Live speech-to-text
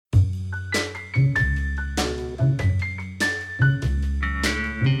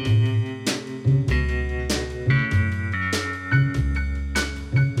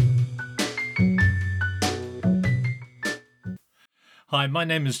Hi, my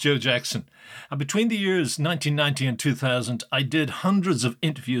name is Joe Jackson, and between the years 1990 and 2000, I did hundreds of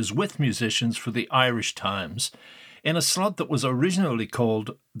interviews with musicians for the Irish Times in a slot that was originally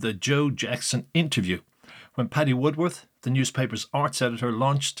called the Joe Jackson Interview. When Paddy Woodworth, the newspaper's arts editor,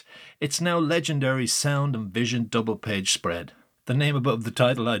 launched its now legendary Sound and Vision double-page spread. The name above the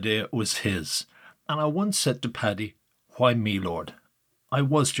title idea was his, and I once said to Paddy, "Why me, Lord?" I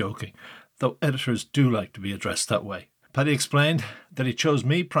was joking, though editors do like to be addressed that way. Paddy explained that he chose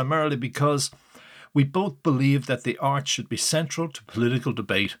me primarily because we both believed that the arts should be central to political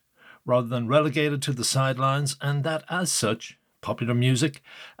debate rather than relegated to the sidelines, and that as such, popular music,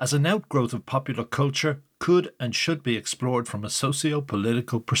 as an outgrowth of popular culture, could and should be explored from a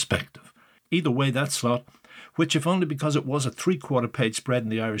socio-political perspective. Either way, that slot, which if only because it was a 3/4 page spread in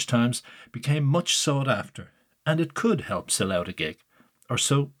the Irish Times, became much sought after, and it could help sell out a gig. Or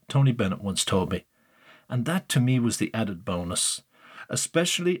so Tony Bennett once told me. And that to me was the added bonus,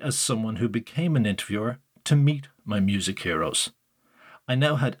 especially as someone who became an interviewer to meet my music heroes. I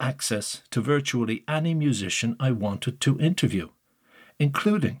now had access to virtually any musician I wanted to interview,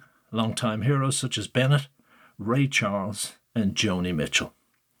 including longtime heroes such as Bennett, Ray Charles, and Joni Mitchell.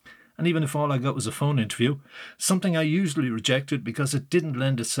 And even if all I got was a phone interview, something I usually rejected because it didn't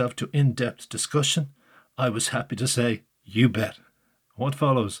lend itself to in-depth discussion, I was happy to say, "You bet." What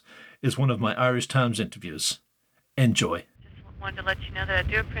follows is one of my Irish Times interviews. Enjoy. Just wanted to let you know that I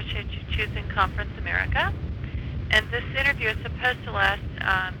do appreciate you choosing Conference America. And this interview is supposed to last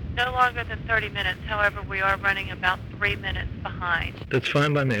no longer than 30 minutes. However, we are running about 3 minutes behind. That's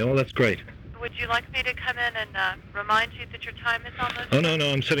fine by me. Oh, that's great. Would you like me to come in and remind you that your time is almost Oh,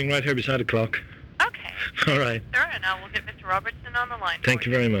 no, I'm sitting right here beside the clock. Okay. All right. Sir, and I will get Mr. Robertson on the line. Thank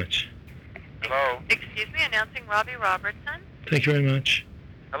you very much. Hello. Excuse me, announcing Robbie Robertson. Thank you very much.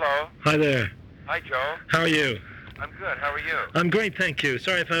 Hello. Hi there. Hi, Joe. How are you? I'm good. How are you? I'm great, thank you.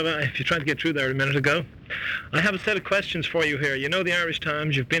 Sorry if you tried to get through there a minute ago. I have a set of questions for you here. You know the Irish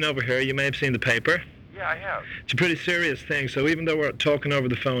Times, you've been over here, you may have seen the paper. Yeah, I have. It's a pretty serious thing, so even though we're talking over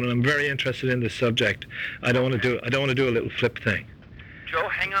the phone and I'm very interested in this subject, I don't want to do a little flip thing. Joe,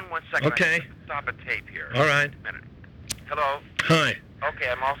 hang on one second. Okay. I need to stop a tape here. All right. A minute. Hello. Hi.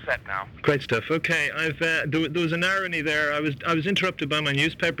 Okay, I'm all set now. Great stuff. Okay, there was an irony there. I was interrupted by my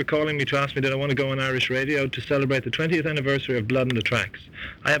newspaper calling me to ask me did I want to go on Irish radio to celebrate the 20th anniversary of Blood on the Tracks.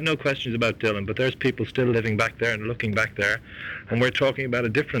 I have no questions about Dylan, but there's people still living back there and looking back there, and we're talking about a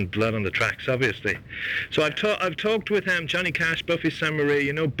different Blood on the Tracks, obviously. So I've talked with Johnny Cash, Buffy Sainte-Marie.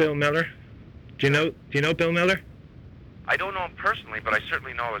 You know Bill Miller? Do you know Bill Miller? I don't know him personally, but I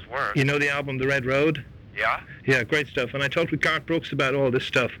certainly know his work. You know the album The Red Road? Yeah? Yeah, great stuff. And I talked with Garth Brooks about all this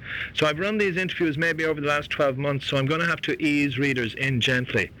stuff. So I've run these interviews maybe over the last 12 months, so I'm going to have to ease readers in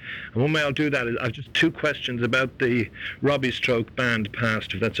gently. And one way I'll do that is I've just 2 questions about the Robbie Stroke band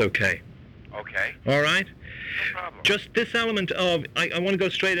past, if that's okay. Okay. All right? No problem. Just this element of, I want to go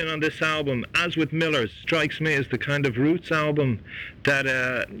straight in on this album, as with Miller's, strikes me as the kind of roots album that,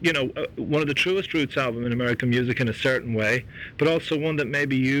 one of the truest roots album in American music in a certain way, but also one that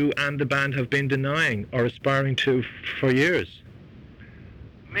maybe you and the band have been denying or aspiring to for years.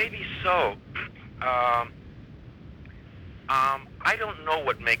 Maybe so. I don't know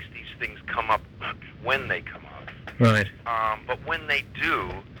what makes these things come up when they come up. Right. But when they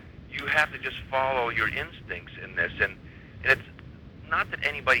do, you have to just follow your instincts in this. And it's not that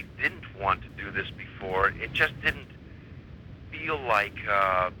anybody didn't want to do this before. It just didn't feel like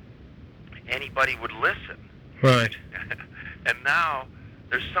anybody would listen. Right. And now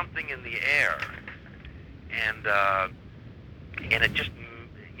there's something in the air. And it just,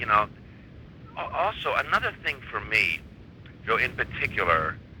 Also, another thing for me, Joe, in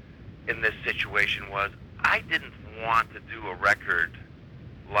particular, in this situation was I didn't want to do a record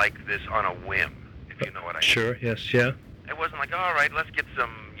like this on a whim, if you know what I mean. Sure, yes, yeah. It wasn't like, all right, let's get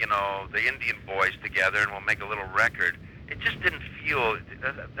some, the Indian boys together and we'll make a little record. It just didn't feel,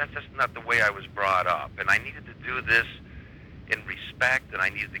 that's just not the way I was brought up. And I needed to do this in respect, and I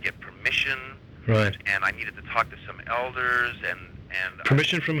needed to get permission. Right. And I needed to talk to some elders, and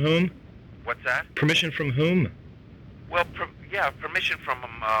Permission from whom? What's that? Permission from whom? Well, permission from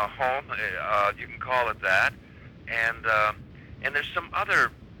home, you can call it that. And there's some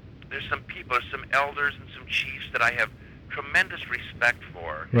people, some elders and some chiefs that I have tremendous respect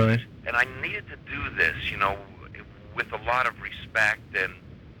for. Right. And I needed to do this, with a lot of respect and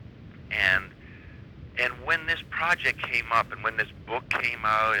when this project came up and when this book came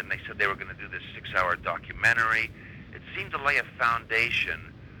out and they said they were going to do this 6-hour documentary, it seemed to lay a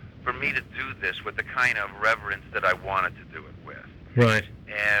foundation for me to do this with the kind of reverence that I wanted to do it with. Right.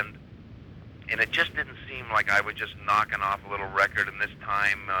 it just didn't seem like I was just knocking off a little record, and this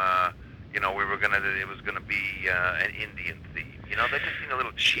time, it was gonna be an Indian theme. That just seemed a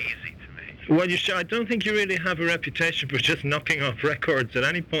little cheesy to me. Well, I don't think you really have a reputation for just knocking off records at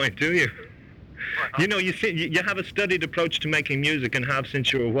any point, do you? Well, you have a studied approach to making music and have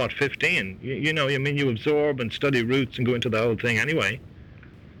since you were, 15? You absorb and study roots and go into the whole thing anyway.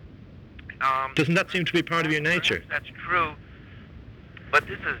 Doesn't that seem to be part of your nature? That's true. But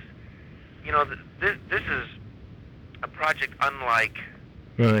this is, this is a project unlike,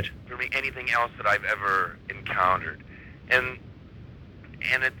 right, for me, anything else that I've ever encountered. And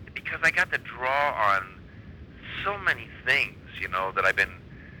because I got to draw on so many things, that I've been,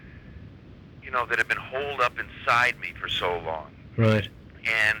 that have been holed up inside me for so long. Right.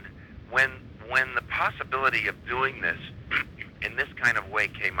 And when the possibility of doing this in this kind of way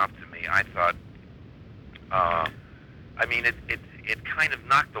came up to me, I thought, it kind of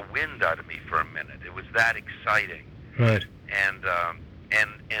knocked the wind out of me for a minute. It was that exciting. Right. And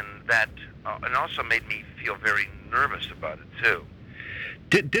that, and also made me feel very nervous about it too.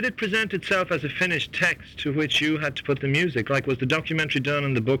 Did it present itself as a finished text to which you had to put the music? Like, was the documentary done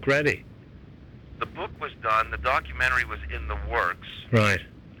and the book ready? The book was done. The documentary was in the works. Right.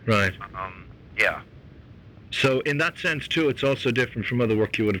 Yeah. So in that sense, too, it's also different from other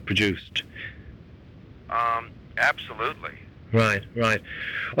work you would have produced. Absolutely. Right.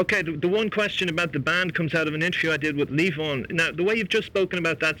 Okay, the one question about the band comes out of an interview I did with Levon. Now, the way you've just spoken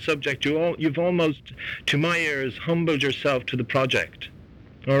about that subject, you've almost, to my ears, humbled yourself to the project.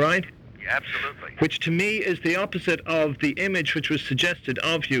 All right? Yeah, absolutely. Which to me is the opposite of the image which was suggested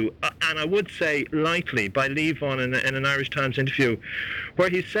of you, and I would say lightly, by Levon in an Irish Times interview, where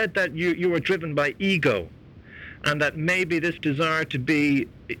he said that you were driven by ego, and that maybe this desire to be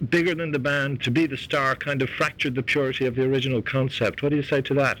bigger than the band, to be the star, kind of fractured the purity of the original concept. What do you say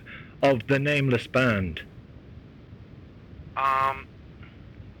to that, of the nameless band?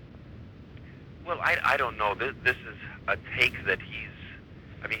 Well, I don't know. This is a take that he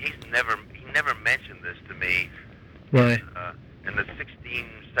never mentioned this to me. Right. In the 16,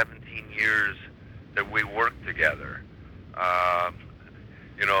 17 years that we worked together.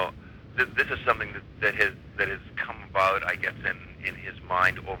 This is something that has come about, I guess, in his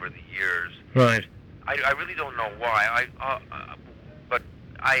mind over the years. Right. I really don't know why. But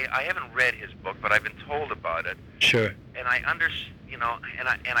I haven't read his book, but I've been told about it. Sure. And I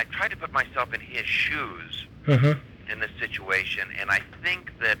and I try to put myself in his shoes in this situation, and I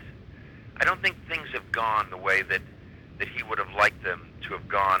don't think things have gone the way that he would have liked them to have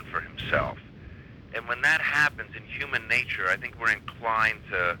gone for himself. And when that happens in human nature, I think we're inclined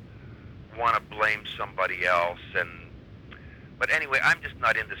to want to blame somebody else. But anyway, I'm just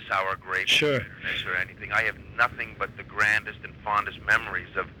not into sour grapes sure. or anything. I have nothing but the grandest and fondest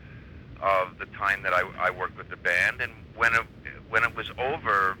memories of the time that I worked with the band. And when it was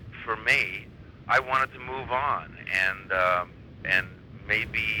over for me, I wanted to move on. And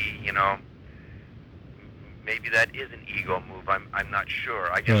maybe maybe that is an ego move. I'm not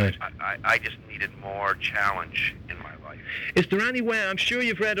sure. I just needed more challenge in my life. Is there any way, I'm sure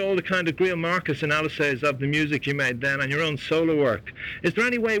you've read all the kind of Greil Marcus analyses of the music you made then and your own solo work. Is there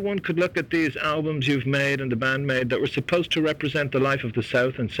any way one could look at these albums you've made and the band made that were supposed to represent the life of the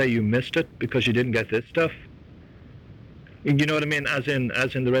South and say you missed it because you didn't get this stuff? You know what I mean? As in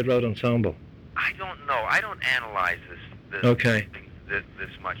the Red Road Ensemble. I don't know. I don't analyze this okay. This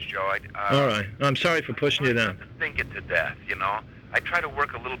much, Joe. All right. I'm sorry for pushing you down. I think it to death, I try to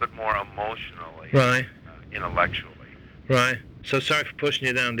work a little bit more emotionally, right, intellectually. Right. So sorry for pushing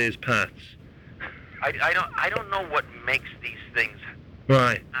you down these paths. I don't know what makes these things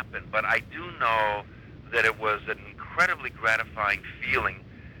right. happen, but I do know that it was an incredibly gratifying feeling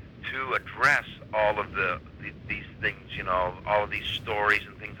to address all of these things, all of these stories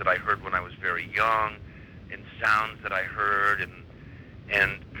and things that I heard when I was very young, and sounds that I heard, and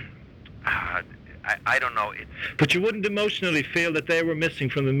I don't know. But you wouldn't emotionally feel that they were missing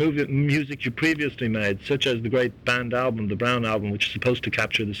from the music you previously made, such as the great band album, the Brown Album, which is supposed to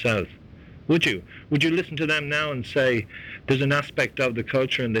capture the South. Would you? Would you listen to them now and say, there's an aspect of the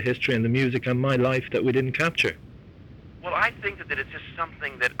culture and the history and the music and my life that we didn't capture? Well, I think that it's just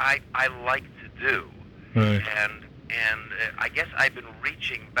something that I like to do. Right. And I guess I've been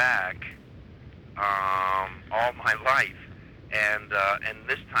reaching back all my life. And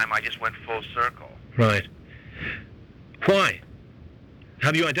this time I just went full circle. Right. Why?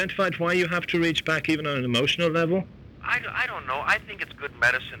 Have you identified why you have to reach back even on an emotional level? I don't know. I think it's good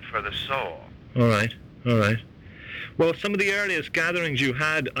medicine for the soul. All right. Well, some of the earliest gatherings you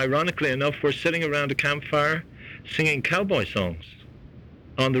had, ironically enough, were sitting around a campfire singing cowboy songs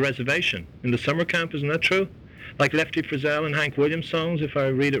on the reservation in the summer camp. Isn't that true? Like Lefty Frizzell and Hank Williams songs, if I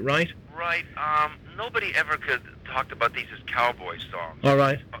read it right. Right. Nobody ever could talked about these as cowboy songs. All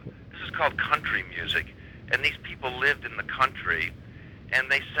right. This is called country music, and these people lived in the country, and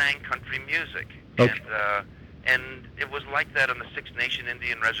they sang country music. Okay. And it was like that on the Six Nation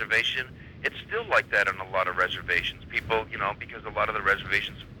Indian Reservation. It's still like that on a lot of reservations. People, because a lot of the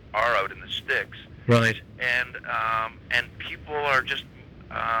reservations are out in the sticks. Right. And people are just,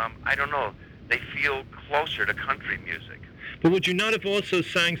 I don't know, they feel closer to country music. But would you not have also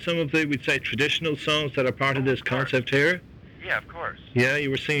sang some of the, we'd say, traditional songs that are part of this concept here? Yeah, of course. Yeah, you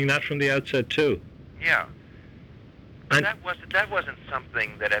were singing that from the outset too. Yeah. And that wasn't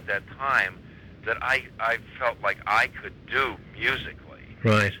something that at that time that I felt like I could do musically.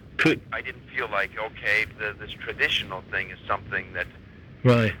 Right. I didn't feel like, okay, this traditional thing is something that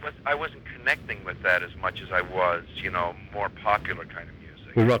Right. I wasn't connecting with that as much as I was, more popular kind of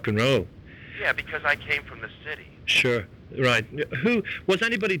music. Well, rock and roll. Yeah, because I came from the city. Sure. Right. Who was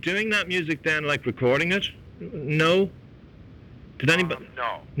anybody doing that music then, like recording it? No. Did anybody?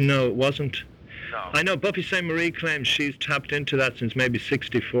 No. No, it wasn't. No. I know Buffy St. Marie claims she's tapped into that since maybe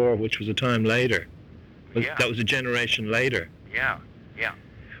 '64, which was a time later. Yeah. That was a generation later. Yeah. Yeah.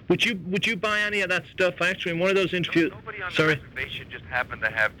 Would you buy any of that stuff? Actually, in one of those interviews. Nobody on the Sorry. reservation just happened to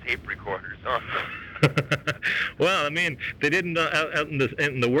have tape recorders on. Well, I mean, they didn't out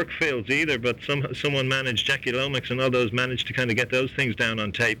in the work fields either, but someone managed, Jackie Lomax and all those managed to kind of get those things down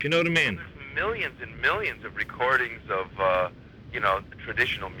on tape. You know what I mean? There's millions and millions of recordings of,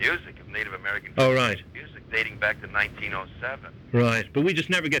 traditional music, of Native American music dating back to 1907. Right, but we just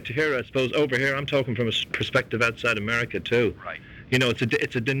never get to hear it, I suppose. Over here, I'm talking from a perspective outside America, too. Right.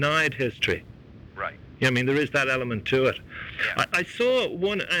 It's a denied history. Right. Yeah, I mean, there is that element to it. Yeah. I saw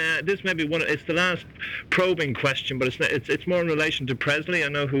one. This may be one. It's the last probing question, but it's more in relation to Presley. I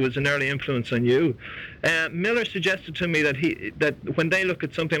know, who was an early influence on you. Miller suggested to me that when they look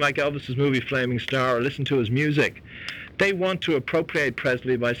at something like Elvis's movie Flaming Star or listen to his music, they want to appropriate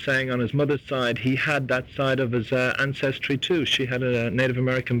Presley by saying on his mother's side he had that side of his ancestry too. She had a Native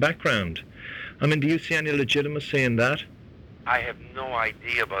American background. I mean, do you see any legitimacy in that? I have no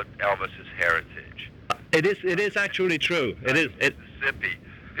idea about Elvis's heritage. It is actually true. It is. Mississippi.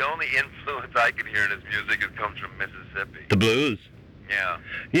 The only influence I can hear in his music comes from Mississippi. The blues. Yeah.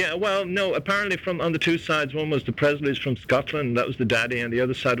 Yeah, well, no, apparently on the two sides, one was the Presleys from Scotland, that was the daddy, and the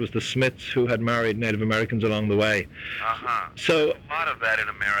other side was the Smiths, who had married Native Americans along the way. Uh-huh. So, there's a lot of that in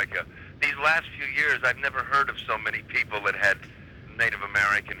America. These last few years, I've never heard of so many people that had Native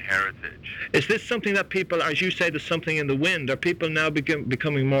American heritage. Is this something that people, as you say, there's something in the wind? Are people now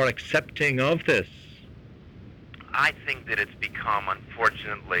becoming more accepting of this? I think that it's become,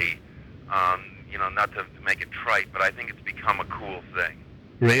 unfortunately, not to make it trite, but I think it's become a cool thing.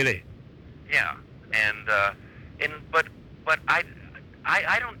 Really? Yeah, but I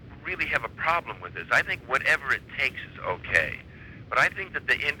don't really have a problem with this. I think whatever it takes is okay. But I think that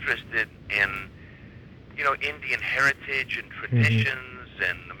the interest in Indian heritage and traditions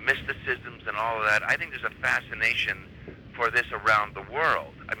and the mysticisms and all of that, I think there's a fascination for this around the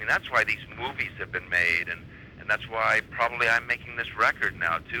world. I mean, that's why these movies have been made, and that's why probably I'm making this record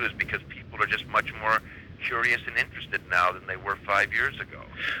now, too, is because people are just much more curious and interested now than they were 5 years ago.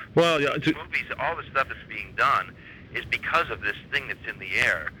 Well, yeah, movies, all the stuff that's being done is because of this thing that's in the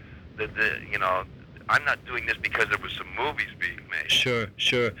air. I'm not doing this because there was some movies being made.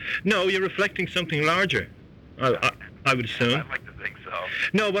 Sure. No, you're reflecting something larger, I would assume. I'd like to think so.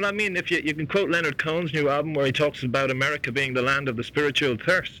 No, but I mean, if you can quote Leonard Cohen's new album where he talks about America being the land of the spiritual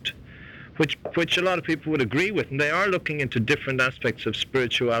thirst, which a lot of people would agree with, and they are looking into different aspects of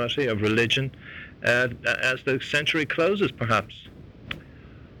spirituality, of religion, as the century closes, perhaps.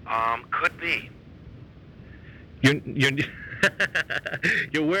 Could be.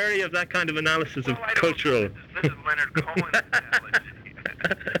 You're wary of that kind of analysis of cultural. This is Leonard Cohen's analogy.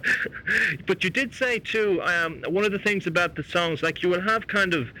 But you did say too, one of the things about the songs, like you will have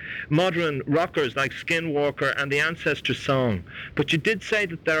kind of modern rockers like Skinwalker and the Ancestor song, but you did say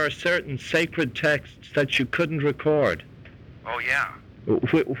that there are certain sacred texts that you couldn't record. Oh yeah.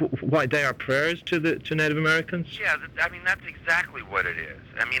 Why, they are prayers to Native Americans? Yeah, I mean that's exactly what it is.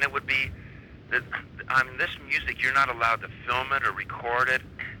 I mean it would be, this music you're not allowed to film it or record it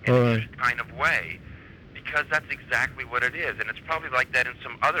in any kind of way. Because that's exactly what it is, and it's probably like that in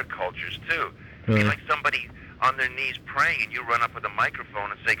some other cultures too. I mean, like somebody on their knees praying, and you run up with a microphone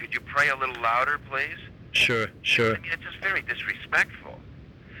and say, "Could you pray a little louder, please?" Sure. I mean, it's just very disrespectful.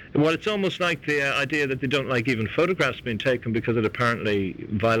 Well, it's almost like the idea that they don't like even photographs being taken because it apparently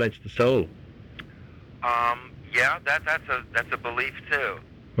violates the soul. Yeah, that's a belief too.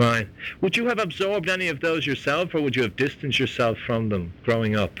 Right. Would you have absorbed any of those yourself, or would you have distanced yourself from them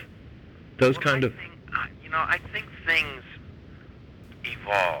growing up? Those kind of... I think things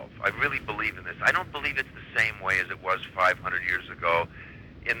evolve. I really believe in this. I don't believe it's the same way as it was 500 years ago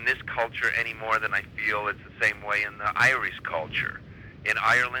in this culture any more than I feel it's the same way in the Irish culture, in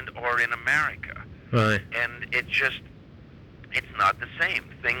Ireland or in America. Right. And it's not the same.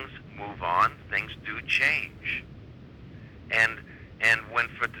 Things move on. Things do change. And when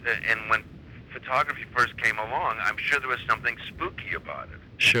photography first came along, I'm sure there was something spooky about it.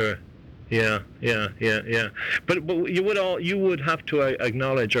 Sure. Yeah. But you would have to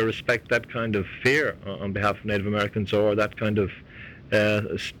acknowledge or respect that kind of fear on behalf of Native Americans, or that kind of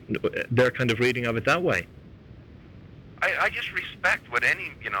their kind of reading of it that way. I just respect what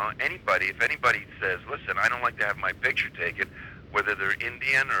anybody. If anybody says, "Listen, I don't like to have my picture taken," whether they're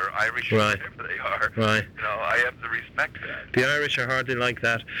Indian or Irish or whatever they are, right. I have to respect that. The Irish are hardly like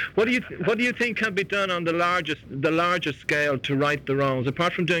that. What do you think can be done on the largest scale to right the wrongs,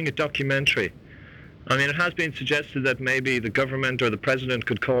 apart from doing a documentary? I mean, it has been suggested that maybe the government or the president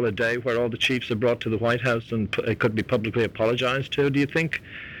could call a day where all the chiefs are brought to the White House and it could be publicly apologized to. Do you think?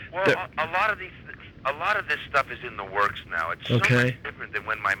 Well, a lot of this stuff is in the works now. It's so much different than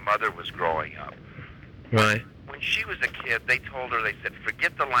when my mother was growing up. Right. When she was a kid, they told her, they said,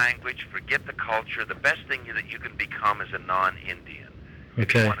 forget the language, forget the culture. The best thing that you can become is a non-Indian. Okay.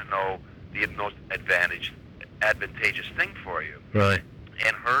 If you want to know the most advantageous thing for you. Right.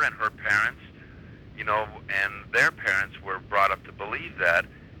 And her parents, and their parents were brought up to believe that.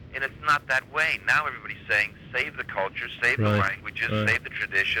 And it's not that way. Now everybody's saying, save the culture, save the languages, save the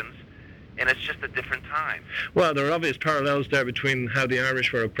traditions. And it's just a different time. Well, there are obvious parallels there between how the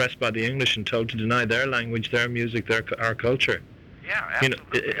Irish were oppressed by the English and told to deny their language, their music, our culture. Yeah,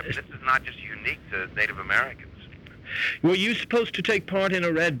 absolutely. This is not just unique to Native Americans. Were you supposed to take part in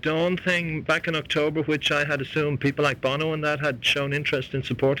a Red Dawn thing back in October, which I had assumed people like Bono and that had shown interest in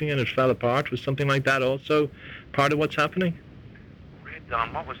supporting, and it fell apart? Was something like that also part of what's happening? Red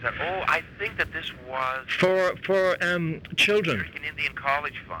Dawn, what was that? Oh, I think that this was... For children. American Indian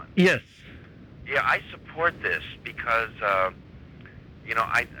College Fund. Yes. Yeah, I support this because,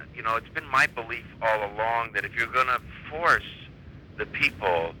 it's been my belief all along that if you're going to force the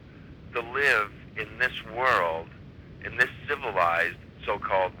people to live in this world, in this civilized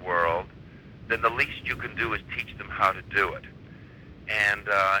so-called world, then the least you can do is teach them how to do it. And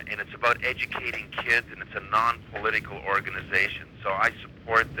it's about educating kids, and it's a non-political organization. So I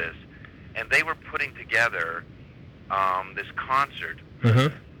support this. And they were putting together this concert.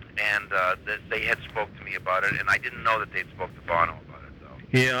 Mm-hmm. And they had spoke to me about it, and I didn't know that they'd spoke to Bono about it,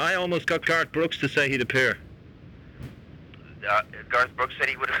 though. Yeah, I almost got Garth Brooks to say he'd appear. Garth Brooks said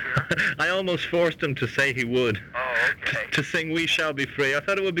he would appear? I almost forced him to say he would. Oh, okay. To sing We Shall Be Free. I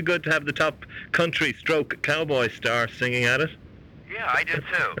thought it would be good to have the top country stroke cowboy star singing at it. Yeah, I did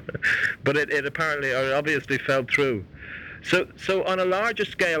too. But it apparently, or obviously fell through. So on a larger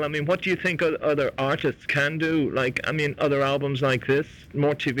scale, I mean, what do you think other artists can do? Like, I mean, other albums like this,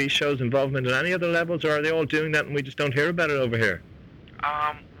 more TV shows, involvement at any other levels, or are they all doing that and we just don't hear about it over here?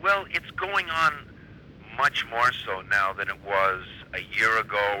 Well, it's going on much more so now than it was a year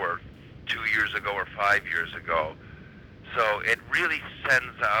ago or 2 years ago or 5 years ago. So it really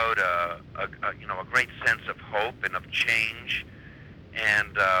sends out a great sense of hope and of change.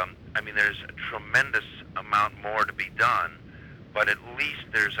 And, there's a tremendous amount more to be done, but at least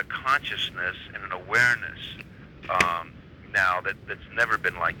there's a consciousness and an awareness now that's never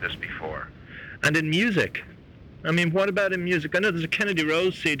been like this before. And in music? I mean, what about in music? I know there's a Kennedy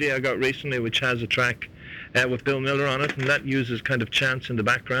Rose CD I got recently which has a track with Bill Miller on it, and that uses kind of chants in the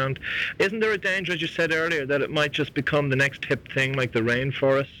background. Isn't there a danger, as you said earlier, that it might just become the next hip thing like the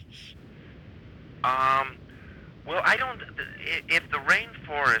rainforests? Well, I don't... If the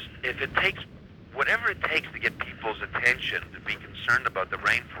rainforest, if it takes... Whatever it takes to get people's attention to be concerned about the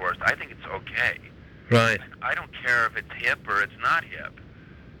rainforest, I think it's okay. Right. I don't care if it's hip or it's not hip.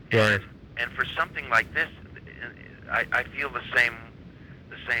 Right. And for something like this, I feel the same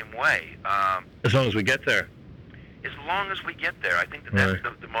way. As long as we get there. As long as we get there. I think that's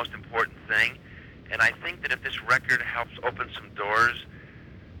the most important thing. And I think that if this record helps open some doors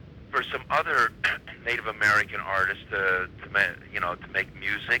for some other Native American artists to make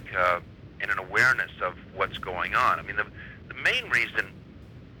music and an awareness of what's going on. I mean, the main reason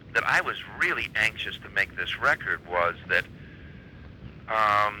that I was really anxious to make this record was that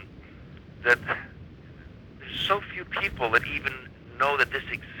that there's so few people that even know that this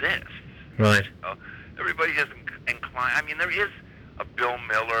exists. Right. Everybody isn't inclined. I mean, there is a Bill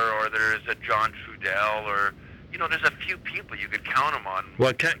Miller or there is a John Trudell or there's a few people you could count them on.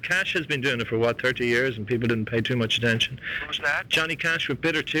 Well, Cash has been doing it for, 30 years, and people didn't pay too much attention. Who's that? Johnny Cash with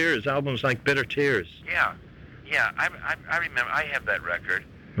Bitter Tears, albums like Bitter Tears. Yeah, I remember. I have that record.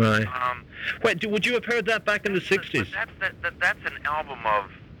 Right. Wait, would you have heard that back in the 60s? But that's an album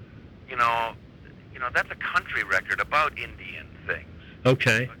of, that's a country record about Indian things.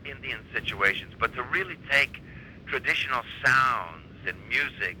 Okay. Indian situations. But to really take traditional sounds and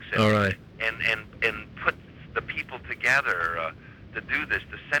musics and, all right. and put the people together to do this,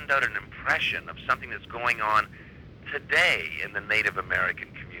 to send out an impression of something that's going on today in the Native American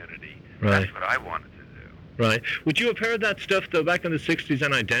community. Right. That's what I wanted to do. Right. Would you have heard that stuff, though, back in the 60s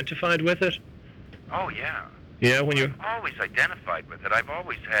and identified with it? Oh, yeah. Yeah, when you... I've always identified with it. I've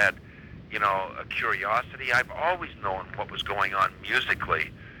always had, a curiosity. I've always known what was going on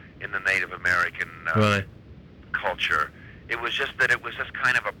musically in the Native American right. culture. It was just that it was just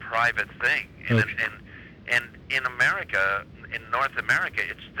kind of a private thing. And in America, in North America,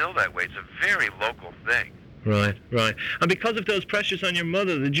 it's still that way. It's a very local thing. Right, right. And because of those pressures on your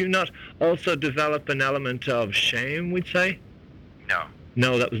mother, did you not also develop an element of shame, we'd say? No.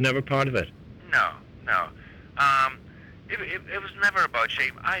 No, that was never part of it? No. It was never about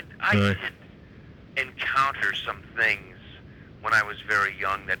shame. I right. did encounter some things when I was very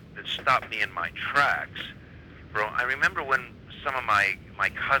young that stopped me in my tracks. Bro, I remember when some of my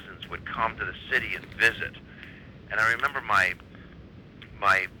cousins would come to the city and visit, and I remember my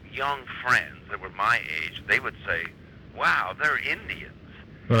young friends that were my age, they would say, "Wow, they're Indians."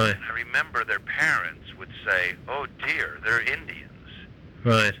 Right. And I remember their parents would say, "Oh dear, they're Indians."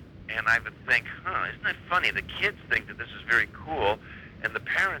 Right. And I would think, isn't that funny? The kids think that this is very cool, and the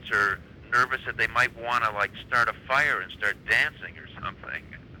parents are nervous that they might want to, start a fire and start dancing or something.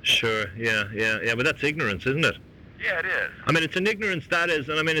 Sure, yeah, but that's ignorance, isn't it? Yeah, it is. I mean, it's an ignorance that is,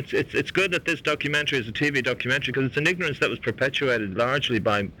 and I mean, it's good that this documentary is a TV documentary, because it's an ignorance that was perpetuated largely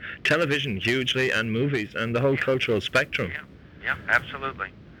by television, hugely, and movies, and the whole cultural spectrum. Yeah, absolutely.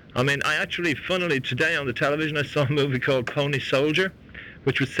 I mean, I actually, funnily, today on the television, I saw a movie called Pony Soldier,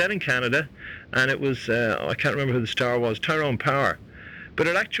 which was set in Canada, and it was, I can't remember who the star was, Tyrone Power. But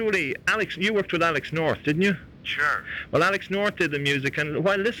it actually, you worked with Alex North, didn't you? Sure. Well, Alex North did the music, and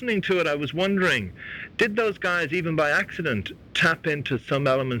while listening to it, I was wondering, did those guys, even by accident, tap into some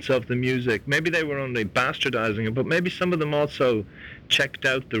elements of the music? Maybe they were only bastardizing it, but maybe some of them also checked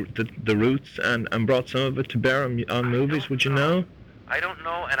out the roots and brought some of it to bear on movies, would you know? I don't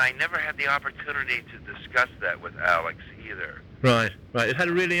know, and I never had the opportunity to discuss that with Alex either. Right. It had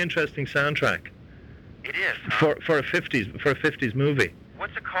a really interesting soundtrack. It is, huh? For a 50s movie.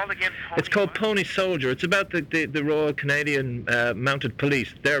 What's it called again? It's called Pony Soldier. It's about the Royal Canadian Mounted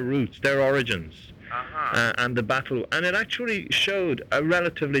Police, their roots, their origins, and the battle. And it actually showed a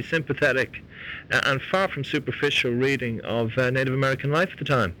relatively sympathetic and far from superficial reading of Native American life at the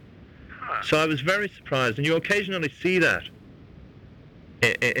time. Huh. So I was very surprised, and you occasionally see that.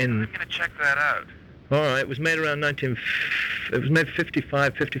 I'm going to check that out. All right, it was made around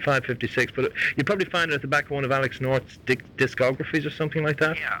 55, 56, but you'd probably find it at the back of one of Alex North's discographies or something like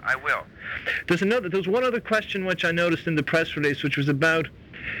that. Yeah, I will. There's one other question which I noticed in the press release, which was about,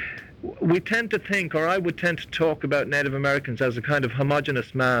 we tend to think, or I would tend to talk about Native Americans as a kind of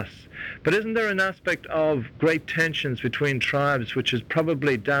homogeneous mass, but isn't there an aspect of great tensions between tribes which is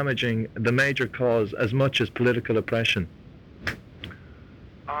probably damaging the major cause as much as political oppression?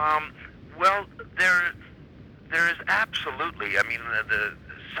 Well, there is absolutely. I mean,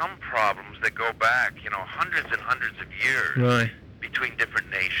 some problems that go back, hundreds and hundreds of years right. between different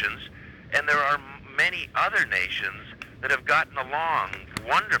nations, and there are many other nations that have gotten along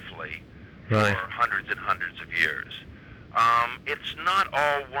wonderfully right. for hundreds and hundreds of years. It's not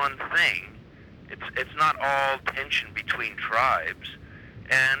all one thing. It's not all tension between tribes,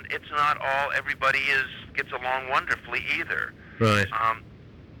 and it's not all everybody gets along wonderfully either. Right.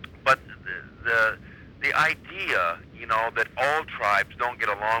 But the idea, that all tribes don't get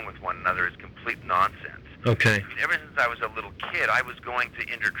along with one another is complete nonsense. Okay. I mean, ever since I was a little kid, I was going to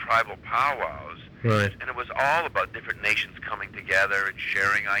intertribal powwows. Right. And it was all about different nations coming together and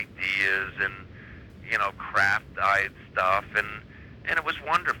sharing ideas and, craft-eyed stuff. And it was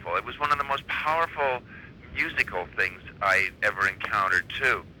wonderful. It was one of the most powerful musical things I ever encountered,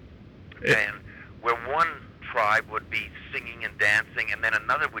 too. And where one tribe would be singing and dancing, and then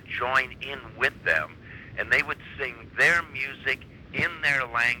another would join in with them, and they would sing their music in their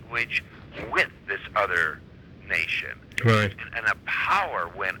language with this other nation. Right. And a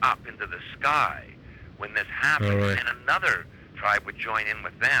power went up into the sky when this happened, right. and another tribe would join in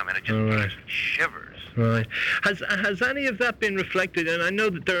with them, and it just gives me shivers. Right. Has any of that been reflected? And I know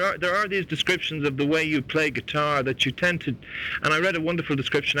that there are these descriptions of the way you play guitar that you tend to. And I read a wonderful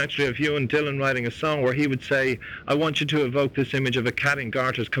description actually of you and Dylan writing a song where he would say, "I want you to evoke this image of a cat in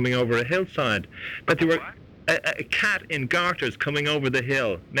garters coming over a hillside." But they were a cat in garters coming over the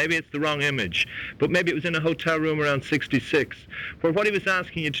hill. Maybe it's the wrong image, but maybe it was in a hotel room around '66, where what he was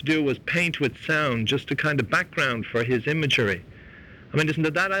asking you to do was paint with sound, just a kind of background for his imagery. I mean, isn't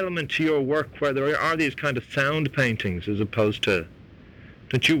there that element to your work where there are these kind of sound paintings as opposed to...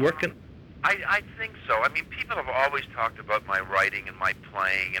 Don't you work in... I think so. I mean, people have always talked about my writing and my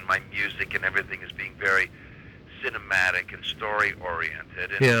playing and my music and everything as being very cinematic and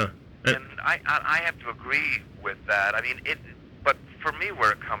story-oriented. And, yeah. And I have to agree with that. I mean, but for me,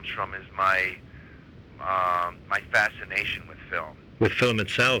 where it comes from is my my fascination with film. With film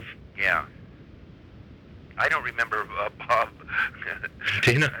itself? Yeah. I don't remember Bob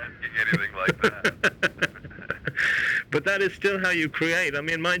Do you know? asking anything like that. But that is still how you create. I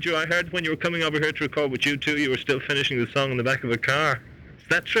mean, mind you, I heard when you were coming over here to record with you two, you were still finishing the song in the back of a car. Is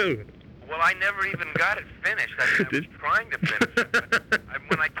that true? Well, I never even got it finished. I was trying to finish it.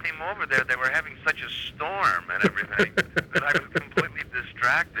 When I came over there, they were having such a storm and everything that I was completely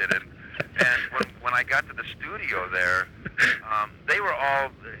distracted. And when I got to the studio there, they were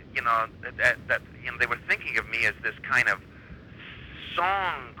all, they were thinking of me as this kind of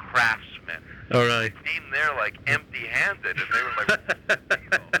song craftsman. All right. I came there like empty-handed, and they were like,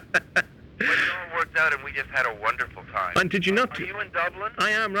 but it all worked out, and we just had a wonderful time. And did you not... Are you in Dublin?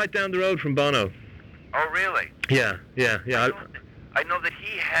 I am, right down the road from Bono. Oh, really? Yeah. I know that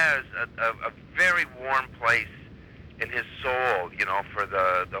he has a very warm place in his soul, for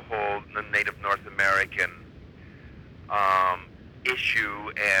the whole Native North American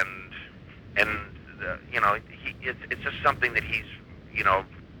issue, and it's just something that he's,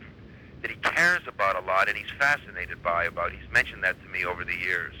 that he cares about a lot, and he's fascinated by He's mentioned that to me over the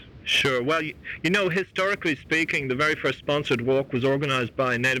years. Sure. Well, historically speaking, the very first sponsored walk was organized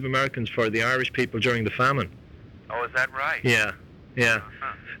by Native Americans for the Irish people during the famine. Oh, is that right? Yeah.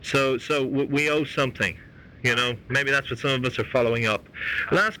 Uh-huh. So we owe something. Maybe that's what some of us are following up.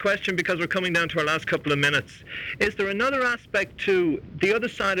 Last question, because we're coming down to our last couple of minutes. Is there another aspect to the other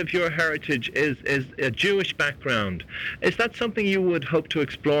side of your heritage is a Jewish background? Is that something you would hope to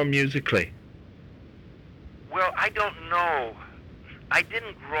explore musically? Well, I don't know. I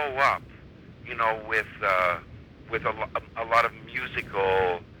didn't grow up, with a lot of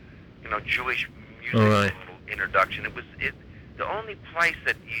musical, Jewish musical introduction. The only place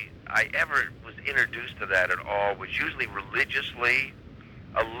that I ever was introduced to that at all was usually religiously,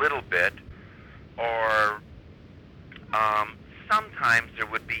 a little bit, or sometimes there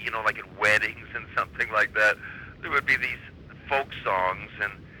would be, like at weddings and something like that, there would be these folk songs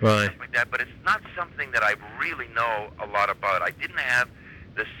and stuff like that, but it's not something that I really know a lot about. I didn't have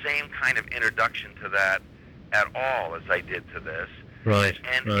the same kind of introduction to that at all as I did to this. Right.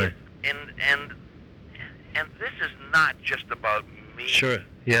 And this is not just about me. Sure.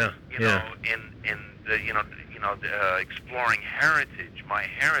 Yeah. Exploring heritage, my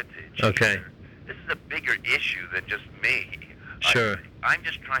heritage. Okay. Here. This is a bigger issue than just me. Sure. I'm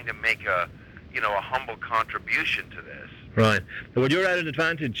just trying to make a humble contribution to this. Right. Well, you're at an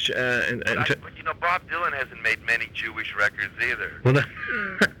advantage. But Bob Dylan hasn't made many Jewish records either.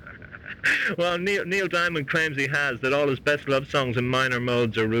 Well, Neil Diamond claims he has, that all his best love songs in minor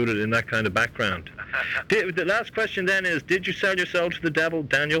modes are rooted in that kind of background. The last question then is, did you sell your soul to the devil,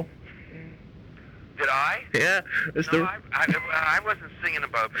 Daniel? Did I? Yeah. I wasn't singing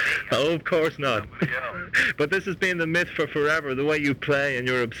about me. Oh, of course not. Somebody else. But this has been the myth for forever. The way you play and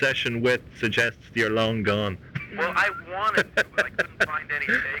your obsession with suggests you're long gone. Well, I wanted to, but I couldn't find any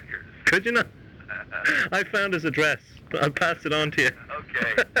takers. Could you not? I found his address. I'll pass it on to you.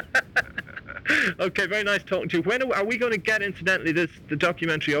 Okay. Okay, very nice talking to you. When are we going to get, incidentally, the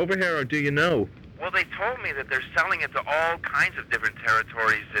documentary over here, or do you know? Well, they told me that they're selling it to all kinds of different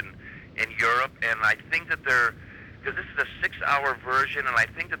territories in Europe, and I think that because this is a 6-hour version, and I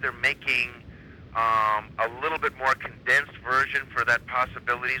think that they're making a little bit more condensed version for that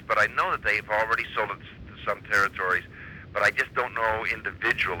possibilities, but I know that they've already sold it to some territories, but I just don't know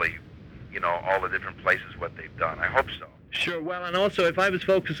individually, all the different places what they've done. I hope so. Sure. Well, and also, if I was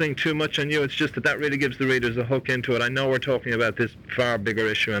focusing too much on you, it's just that really gives the readers a hook into it. I know we're talking about this far bigger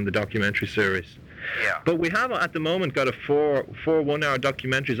issue and the documentary series. Yeah. But we have, at the moment, got four 1-hour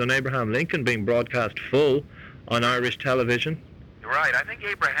documentaries on Abraham Lincoln being broadcast full on Irish television. Right. I think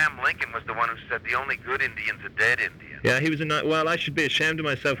Abraham Lincoln was the one who said the only good Indian's a dead Indian. Yeah, he was well, I should be ashamed of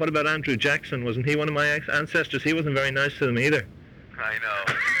myself. What about Andrew Jackson? Wasn't he one of my ancestors? He wasn't very nice to them either. I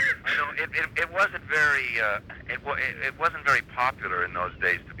know. I know it wasn't very it wasn't very popular in those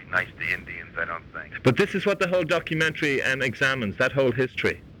days to be nice to Indians, I don't think. But this is what the whole documentary examines, that whole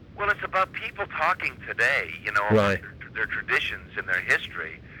history. Well, it's about people talking today, you know, Right. about their traditions and their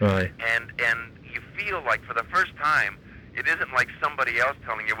history. Right. And you feel like for the first time, it isn't like somebody else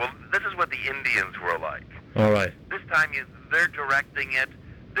telling you, well, this is what the Indians were like. All right. This time they're directing it,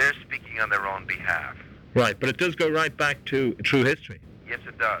 they're speaking on their own behalf. Right, but it does go right back to true history. Yes,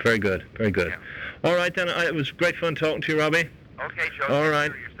 it does. Very good, very good. Yeah. All right, then, it was great fun talking to you, Robbie. Okay, Joe. All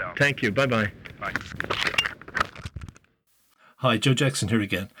right. Take care of yourself. Thank you. Bye-bye. Bye. Hi, Joe Jackson here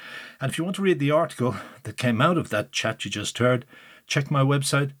again. And if you want to read the article that came out of that chat you just heard, check my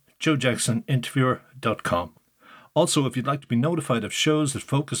website, joejacksoninterviewer.com. Also, if you'd like to be notified of shows that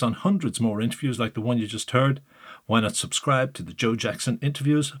focus on hundreds more interviews like the one you just heard, why not subscribe to the Joe Jackson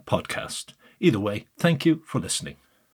Interviews podcast? Either way, thank you for listening.